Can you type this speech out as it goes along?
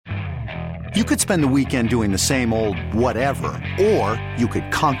You could spend the weekend doing the same old whatever, or you could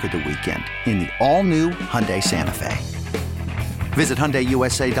conquer the weekend in the all-new Hyundai Santa Fe. Visit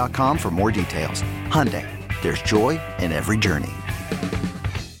HyundaiUSA.com for more details. Hyundai, there's joy in every journey.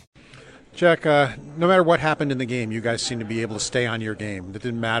 Jack, no matter what happened in the game, you guys seem to be able to stay on your game. It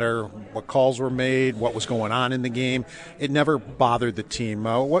didn't matter what calls were made, what was going on in the game. It never bothered the team.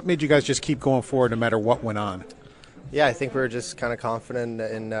 What made you guys just keep going forward no matter what went on? Yeah, I think we were just kind of confident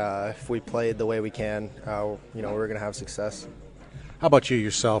in if we played the way we can, we were going to have success. How about you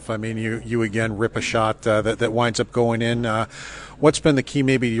yourself? I mean, you again rip a shot that winds up going in. What's been the key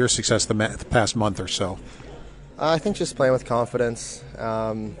maybe to your success the past month or so? I think just playing with confidence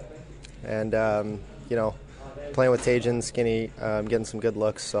and playing with Tajan, Skinny, getting some good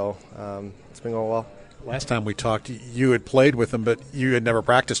looks. So it's been going well. Last time we talked, you had played with them, but you had never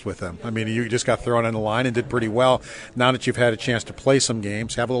practiced with them. I mean, you just got thrown on the line and did pretty well. Now that you've had a chance to play some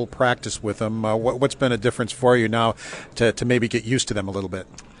games, have a little practice with them, what's been a difference for you now to maybe get used to them a little bit?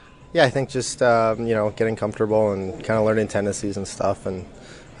 Yeah, I think just, getting comfortable and kind of learning tendencies and stuff. And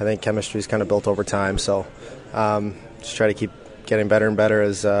I think chemistry's kind of built over time. So just try to keep getting better and better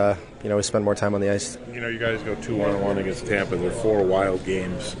as, we spend more time on the ice. You guys go 2-1-1 against Tampa. They're 4 wild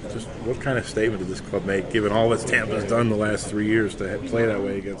games. Just what kind of statement did this club make, given all that Tampa's done the last 3 years, to play that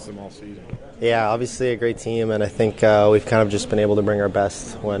way against them all season? Yeah, obviously a great team, and I think we've kind of just been able to bring our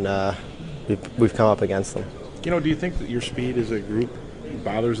best when we've come up against them. Do you think that your speed as a group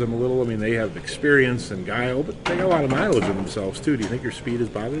bothers them a little? I mean, they have experience and guile, but they got a lot of mileage in themselves, too. Do you think your speed has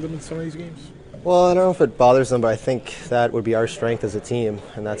bothered them in some of these games? Well, I don't know if it bothers them, but I think that would be our strength as a team,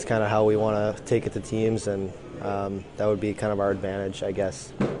 and that's kind of how we want to take it to teams, and that would be kind of our advantage, I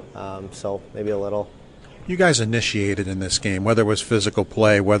guess. So maybe a little. You guys initiated in this game, whether it was physical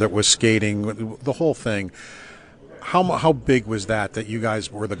play, whether it was skating, the whole thing. How big was that you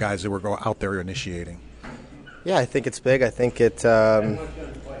guys were the guys that were out there initiating? Yeah, I think it's big. I think it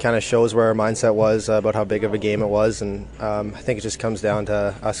kind of shows where our mindset was about how big of a game it was, and I think it just comes down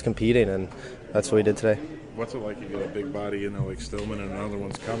to us competing, and that's what we did today. What's it like you get a big body like Stillman and another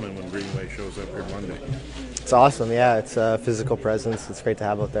one's coming when Greenway shows up here Monday? It's awesome, yeah. It's a physical presence. It's great to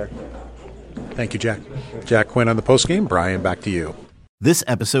have out there. Thank you, Jack. Jack Quinn on the postgame. Brian, back to you. This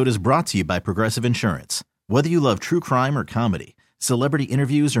episode is brought to you by Progressive Insurance. Whether you love true crime or comedy, celebrity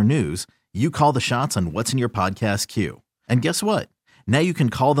interviews or news, you call the shots on what's in your podcast queue. And guess what? Now you can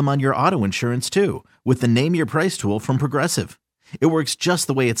call them on your auto insurance too with the Name Your Price tool from Progressive. It works just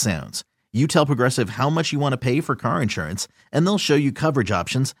the way it sounds. You tell Progressive how much you want to pay for car insurance, and they'll show you coverage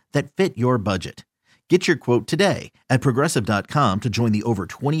options that fit your budget. Get your quote today at Progressive.com to join the over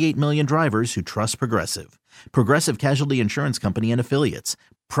 28 million drivers who trust Progressive. Progressive Casualty Insurance Company and Affiliates.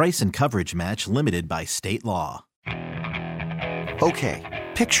 Price and coverage match limited by state law. Okay,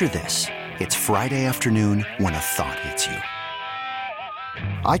 picture this. It's Friday afternoon when a thought hits you.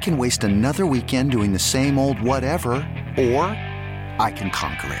 I can waste another weekend doing the same old whatever, or I can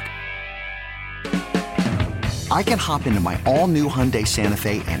conquer it. I can hop into my all-new Hyundai Santa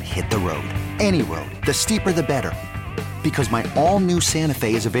Fe and hit the road. Any road. The steeper, the better. Because my all-new Santa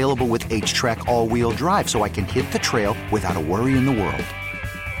Fe is available with H-Track all-wheel drive, so I can hit the trail without a worry in the world.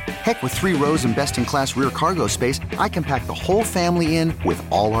 Heck, with 3 rows and best-in-class rear cargo space, I can pack the whole family in with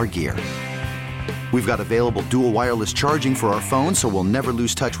all our gear. We've got available dual wireless charging for our phones, so we'll never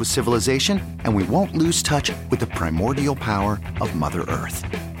lose touch with civilization, and we won't lose touch with the primordial power of Mother Earth.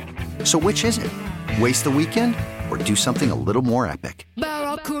 So which is it? Waste the weekend or do something a little more epic?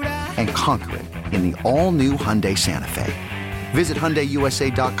 And conquer it in the all-new Hyundai Santa Fe. Visit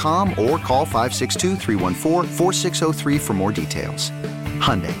HyundaiUSA.com or call 562-314-4603 for more details.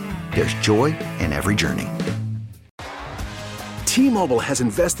 Hyundai, there's joy in every journey. T-Mobile has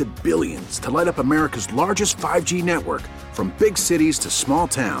invested billions to light up America's largest 5G network, from big cities to small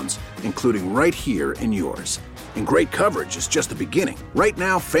towns, including right here in yours. And great coverage is just the beginning. Right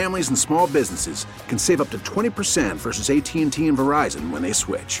now, families and small businesses can save up to 20% versus AT&T and Verizon when they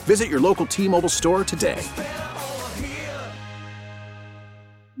switch. Visit your local T-Mobile store today.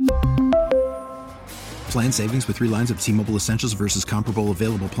 Plan savings with 3 lines of T-Mobile Essentials versus comparable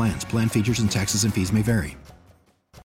available plans. Plan features and taxes and fees may vary.